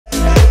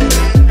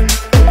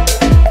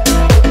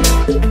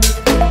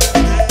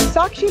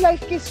సాక్షి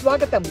life కి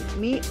స్వాగతం.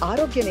 మీ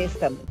ఆరోగ్య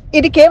నేస్తం.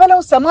 ఇది కేవలం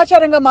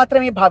సమాచారంగా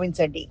మాత్రమే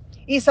భావించండి.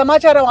 ఈ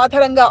సమాచారం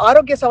ఆధారంగా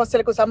ఆరోగ్య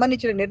సమస్యలకు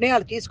సంబంధించిన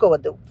నిర్ణయాలు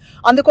తీసుకోవద్దు.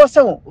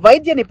 అందుకోసం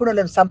వైద్య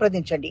నిపుణులను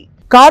సంప్రదించండి.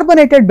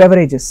 కార్బోనేటెడ్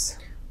బెవరేజెస్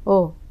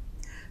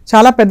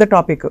చాలా పెద్ద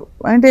టాపిక్.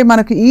 అంటే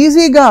మనకి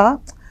ఈజీగా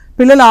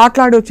పిల్లలు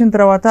ఆటలాడి వచ్చిన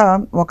తర్వాత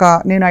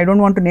నేను I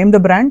don't want to name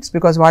the brands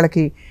because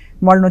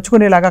వాళ్ళు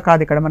నొచ్చుకునేలాగా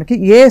కాదు. ఇక్కడ మనకి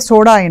ఏ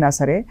సోడా అయినా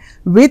సరే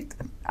విత్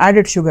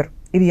యాడెడ్ షుగర్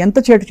ఇది ఎంత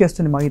చేటు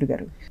చేస్తుంది మయూరి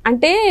గారు?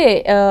 అంటే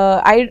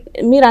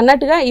మీరు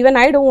అన్నట్టుగా even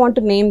I don't want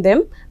to name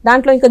them,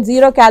 దాంట్లో ఇంకా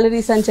 0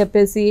 క్యాలరీస్ అని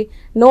చెప్పేసి,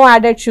 నో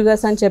యాడెడ్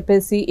షుగర్స్ అని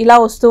చెప్పేసి ఇలా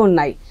వస్తూ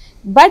ఉన్నాయి.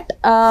 బట్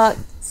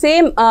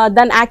సేమ్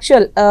దాని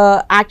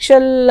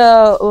యాక్చువల్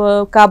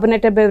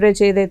కార్బోనేటెడ్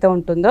బెవరేజ్ ఏదైతే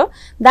ఉంటుందో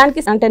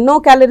దానికి అంటే నో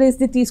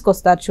క్యాలరీస్ది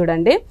తీసుకొస్తారు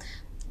చూడండి,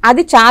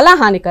 అది చాలా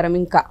హానికరం.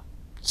 ఇంకా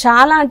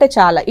చాలా అంటే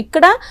చాలా.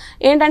 ఇక్కడ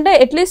ఏంటంటే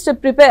అట్లీస్ట్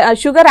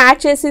షుగర్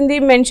యాడ్ చేసింది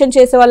మెన్షన్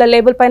చేసే వాళ్ళ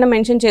లేబుల్ పైన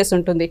మెన్షన్ చేసి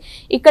ఉంటుంది.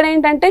 ఇక్కడ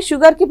ఏంటంటే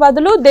షుగర్కి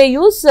బదులు they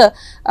use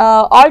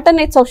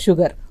alternates of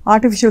sugar,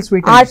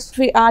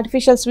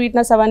 artificial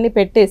sweetness అవన్నీ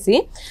పెట్టేసి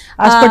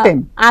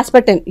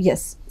ఆస్పర్టేమ్,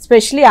 ఎస్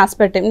స్పెషలీ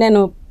ఆస్పర్టేమ్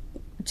నేను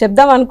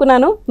చెప్దాం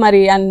అనుకున్నాను, మరి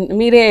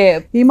మీరే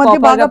ఈ మధ్య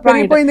బాగా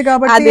పెరిగిపోయింది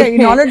కాబట్టి ఈ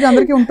నాలెడ్జ్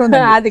అందరికీ ఉంటుంది.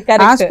 అది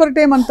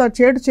ఆస్పర్టేమ్ అంత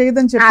చేడు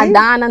చేయదని చెప్పి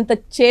దానంత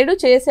చేడు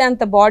చేసే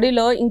అంత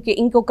బాడీలో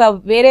ఇంకొక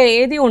వేరే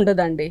ఏది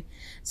ఉండదండి.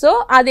 సో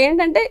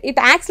అదేంటంటే it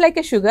acts like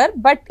a sugar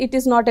but it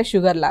is not a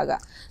sugar లాగా.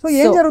 సో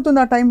ఏం జరుగుతుంది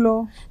ఆ టైంలో?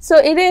 సో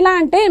ఇది ఎలా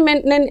అంటే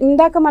నేను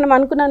ఇందాక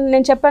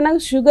నేను చెప్పాను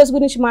షుగర్స్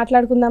గురించి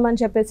మాట్లాడుకుందాం అని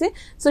చెప్పేసి.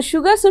 సో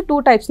షుగర్స్ 2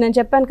 టైప్స్ నేను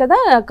చెప్పాను కదా,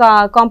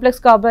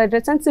 complex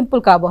carbohydrates and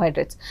simple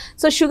carbohydrates.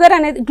 So sugar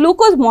అనేది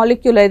గ్లూకోజ్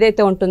మాలిక్యూల్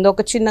ఏదైతే ఉంటుందో,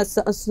 ఒక చిన్న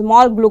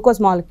స్మాల్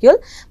గ్లూకోజ్ మాలిక్యూల్,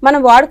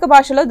 మనం వాడుక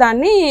భాషలో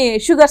దాన్ని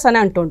షుగర్స్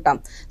అని అంటుంటాం.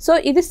 సో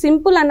ఇది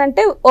సింపుల్ అని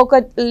అంటే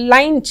ఒక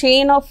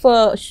చైన్ ఆఫ్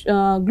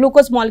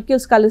గ్లూకోజ్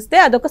మాలిక్యూల్స్ కలిస్తే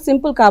అదొక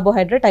సింపుల్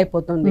కార్బోహైడ్రేట్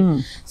అయిపోతుంది.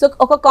 సో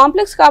ఒక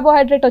కాంప్లెక్స్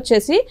కార్బోహైడ్రేట్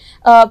వచ్చేసి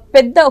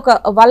పెద్ద ఒక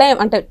వలయం,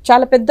 అంటే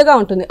చాలా పెద్దగా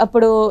ఉంటుంది.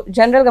 అప్పుడు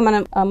జనరల్గా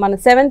మన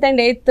 7th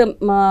and 8th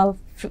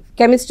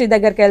కెమిస్ట్రీ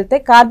దగ్గరికి వెళ్తే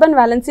కార్బన్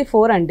వ్యాలెన్సీ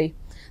 4 అండి.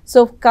 సో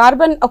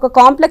కార్బన్ ఒక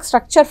కాంప్లెక్స్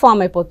స్ట్రక్చర్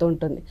ఫామ్ అయిపోతూ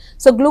ఉంటుంది.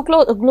 సో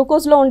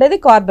గ్లూకోజ్లో ఉండేది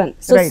కార్బన్.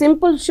 సో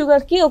సింపుల్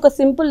షుగర్కి ఒక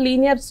సింపుల్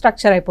లీనియర్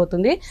స్ట్రక్చర్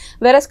అయిపోతుంది.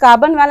 వెరస్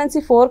కార్బన్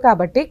వ్యాలెన్సీ 4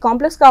 కాబట్టి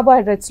కాంప్లెక్స్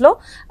కార్బోహైడ్రేట్స్లో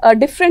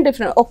డిఫరెంట్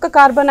ఒక్క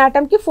కార్బన్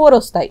ఆటమ్కి 4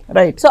 వస్తాయి.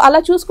 సో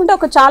అలా చూసుకుంటే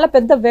ఒక చాలా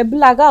పెద్ద వెబ్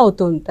లాగా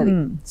అవుతూ ఉంటుంది.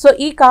 సో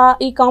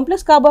ఈ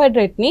కాంప్లెక్స్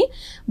కార్బోహైడ్రేట్ని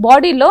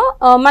బాడీలో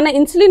మన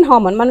ఇన్సులిన్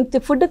హార్మోన్, మనం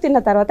ఫుడ్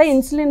తిన్న తర్వాత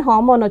ఇన్సులిన్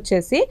హార్మోన్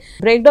వచ్చేసి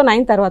బ్రేక్ డౌన్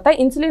అయిన తర్వాత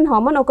ఇన్సులిన్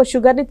హార్మోన్ ఒక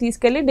షుగర్ని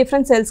తీసుకెళ్లి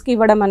డిఫరెంట్ సెల్స్కి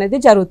ఇవ్వడం అనేది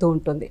జరుగుతూ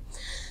ఉంటుంది.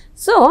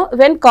 సో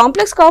వెన్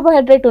కాంప్లెక్స్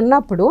కార్బోహైడ్రేట్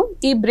ఉన్నప్పుడు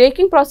ఈ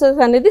బ్రేకింగ్ ప్రాసెస్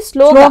అనేది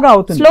స్లోగా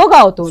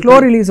అవుతుంది.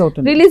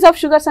 రిలీజ్ ఆఫ్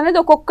షుగర్స్ అనేది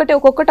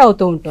ఒక్కొక్కటి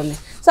అవుతూ ఉంటుంది.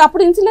 సో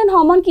అప్పుడు ఇన్సులిన్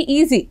హార్మోన్ కి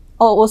ఈజీ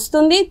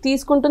వస్తుంది,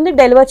 తీసుకుంటుంది,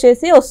 డెలివర్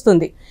చేసి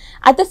వస్తుంది.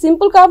 అయితే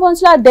సింపుల్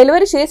కార్బోన్స్ లో ఆ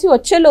డెలివరీ చేసి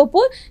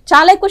వచ్చేలోపు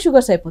చాలా ఎక్కువ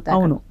షుగర్స్ అయిపోతాయి.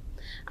 అవును,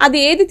 అది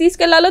ఏది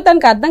తీసుకెళ్లాలో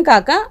దానికి అర్థం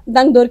కాక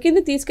దానికి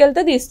దొరికింది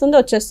తీసుకెళ్తే తీస్తుంది,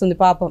 వచ్చేస్తుంది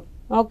పాపం.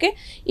 ఓకే,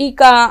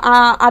 ఇక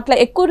అట్లా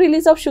ఎక్కువ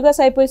రిలీజ్ ఆఫ్ షుగర్స్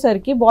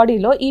అయిపోయేసరికి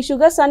బాడీలో ఈ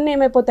షుగర్స్ అన్నీ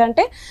ఏమైపోతాయి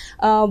అంటే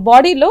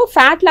బాడీలో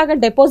ఫ్యాట్ లాగా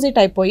డిపాజిట్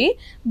అయిపోయి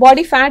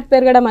బాడీ ఫ్యాట్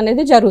పెరగడం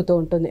అనేది జరుగుతూ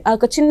ఉంటుంది.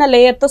 ఒక చిన్న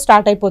లేయర్తో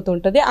స్టార్ట్ అయిపోతూ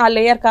ఉంటుంది. ఆ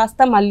లేయర్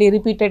కాస్త మళ్ళీ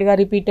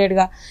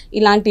రిపీటెడ్గా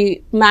ఇలాంటి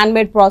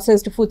మ్యాన్మేడ్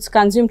ప్రాసెస్డ్ ఫుడ్స్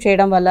కన్జ్యూమ్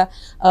చేయడం వల్ల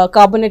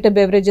కార్బోనేటెడ్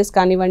బెవరేజెస్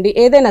కానివ్వండి,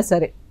 ఏదైనా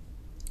సరే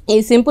ఈ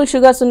సింపుల్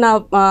షుగర్స్ ఉన్న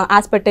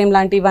ఆస్పర్టేమ్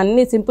లాంటి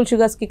ఇవన్నీ సింపుల్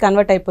షుగర్స్కి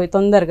కన్వర్ట్ అయిపోయి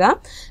తొందరగా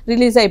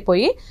రిలీజ్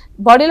అయిపోయి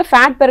బాడీలో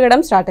ఫ్యాట్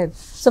పెరగడం స్టార్ట్ అయింది.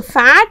 So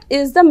fat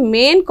is the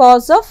main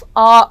cause of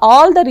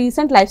all the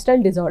recent life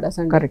style disorders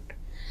అండి. కరెక్ట్.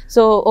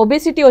 సో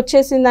ఒబేసిటీ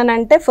వచ్చేసిందని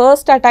అంటే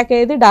ఫస్ట్ అటాక్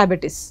అయ్యేది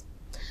డయాబెటీస్.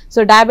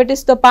 సో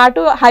డయాబెటీస్తో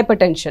పాటు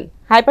హైపర్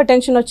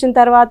టెన్షన్ వచ్చిన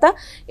తర్వాత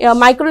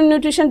మైక్రో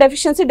న్యూట్రిషన్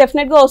డెఫిషియన్సీ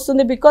డెఫినెట్గా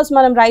వస్తుంది. బికాస్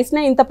మనం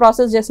రైస్నే ఇంత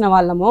ప్రాసెస్ చేసిన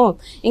వాళ్ళము,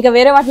 ఇంకా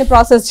వేరే వాటిని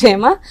ప్రాసెస్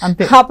చేయమా,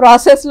 ఆ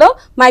ప్రాసెస్లో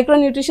మైక్రో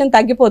న్యూట్రిషన్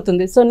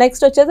తగ్గిపోతుంది. సో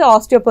నెక్స్ట్ వచ్చేసి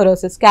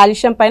ఆస్టియోపోరోసిస్,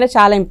 కాల్షియం పైన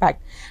చాలా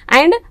ఇంపాక్ట్.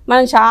 అండ్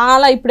మనం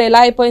చాలా ఇప్పుడు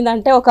ఎలా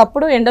అయిపోయిందంటే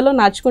ఒకప్పుడు ఎండలో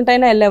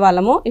నడుచుకుంటైనా వెళ్ళే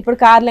వాళ్ళము, ఇప్పుడు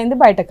కార్లేంది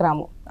బయటకు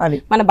రాము.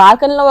 మన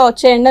బాల్కనీలో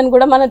వచ్చే ఎండను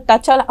కూడా మనం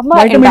touch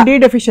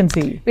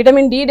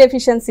vitamin D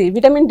deficiency.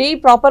 Vitamin D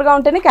proper గా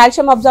ఉంటేనే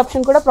కాల్షియం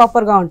అబ్జార్ప్షన్ కూడా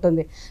ప్రాపర్ గా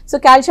ఉంటుంది. సో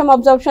కాల్షియం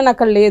అబ్జార్ప్షన్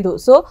అక్కడ లేదు.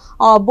 So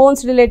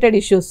bones related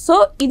issues. So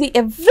ఇది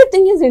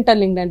ఎవ్రీథింగ్ ఈజ్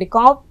ఇంటర్లింక్డ్ అండి.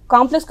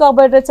 కాంప్లెక్స్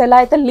కార్బోహైడ్రేట్స్ ఎలా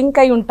అయితే లింక్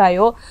అయి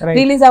ఉంటాయో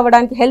రిలీజ్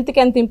అవ్వడానికి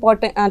హెల్త్కి ఎంత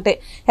ఇంపార్టెంట్ అంటే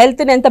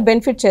హెల్త్ని ఎంత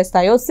బెనిఫిట్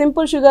చేస్తాయో,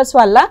 సింపుల్ షుగర్స్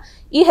వల్ల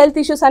ఈ హెల్త్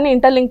ఇష్యూస్ అన్ని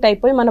ఇంటర్లింక్డ్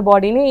అయిపోయి మన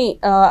బాడీని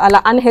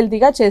అలా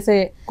అన్హెల్తీగా చేసే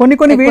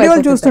కొన్ని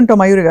వీడియోలు చూస్తుంటాం.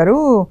 మయూరి గారు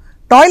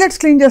టాయిలెట్స్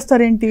క్లీన్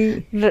చేస్తారేంటి?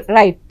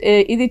 రైట్,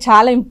 ఇది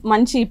చాలా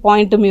మంచి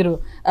పాయింట్. మీరు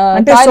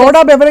అంటే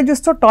సోడా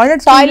బెవరేజెస్ తో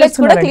టాయిలెట్స్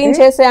కూడా క్లీన్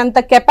చేసే అంత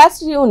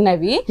కెపాసిటీ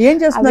ఉన్నవి. ఏం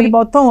చేస్తున్నారు?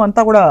 మొత్తం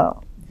అంతా కూడా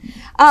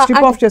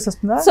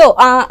సో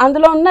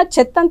అందులో ఉన్న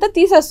చెత్త అంతా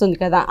తీసేస్తుంది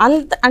కదా.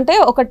 అంటే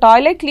ఒక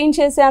టాయిలెట్ క్లీన్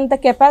చేసే అంత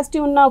కెపాసిటీ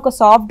ఉన్న ఒక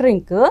సాఫ్ట్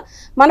డ్రింక్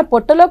మన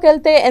పొట్టలోకి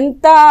వెళ్తే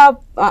ఎంత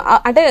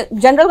అంటే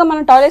జనరల్ గా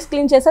మనం టాయిలెట్స్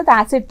క్లీన్ చేసేది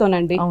యాసిడ్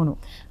తోనండి. అవును.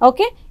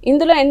 ఓకే,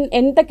 ఇందులో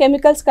ఎంత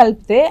కెమికల్స్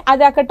కలిపితే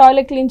అది అక్కడ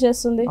టాయిలెట్ క్లీన్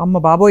చేస్తుంది. అమ్మ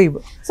బాబోయ్.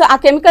 సో ఆ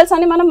కెమికల్స్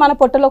అని మనం మన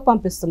పొట్టలోకి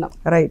పంపిస్తున్నాం.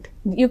 రైట్.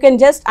 యూ కెన్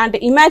జస్ట్ అంటే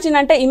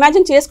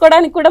ఇమాజిన్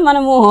చేసుకోవడానికి కూడా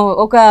మనము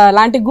ఒక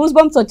లాంటి గూస్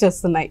బంప్స్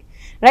వచ్చేస్తున్నాయి.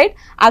 రైట్,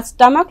 ఆ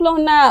స్టమక్లో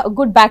ఉన్న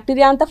గుడ్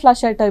బ్యాక్టీరియా అంతా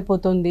ఫ్లష్ అవుట్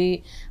అయిపోతుంది.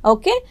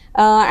 ఓకే,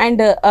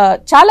 అండ్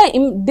చాలా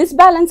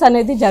డిస్బ్యాలెన్స్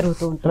అనేది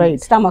జరుగుతూ ఉంటుంది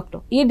స్టమక్లో.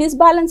 ఈ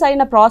డిస్బ్యాలెన్స్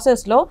అయిన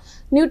ప్రాసెస్లో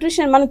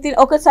న్యూట్రిషన్ మనం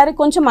ఒకసారి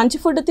కొంచెం మంచి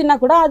ఫుడ్ తిన్నా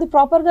కూడా అది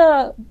ప్రాపర్గా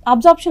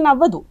అబ్జార్ప్షన్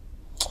అవ్వదు.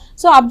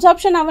 సో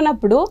అబ్జార్ప్షన్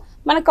అవ్వనప్పుడు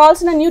మనకు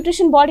కావాల్సిన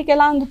న్యూట్రిషన్ బాడీకి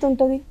ఎలా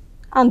అందుతుంటుంది?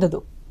 అందదు.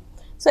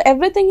 So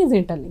everything is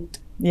interlinked.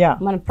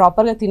 మనం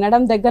ప్రాపర్గా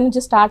తినడం దగ్గర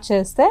నుంచి స్టార్ట్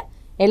చేస్తే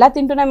ఎలా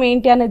తింటున్నాం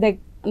ఏంటి అనే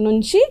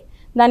నుంచి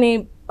దాని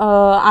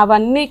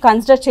అవన్నీ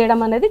కన్సిడర్ చేయడం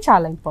అనేది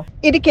చాలా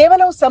ఇంపార్టెంట్. ఇది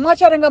కేవలం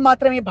సమాచారంగా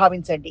మాత్రమే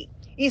భావించండి.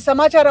 ఈ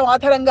సమాచారం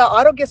ఆధారంగా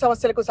ఆరోగ్య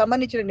సమస్యలకు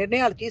సంబంధించిన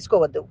నిర్ణయాలు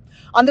తీసుకోవద్దు.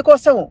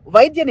 అందుకోసం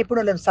వైద్య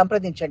నిపుణులను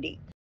సంప్రదించండి.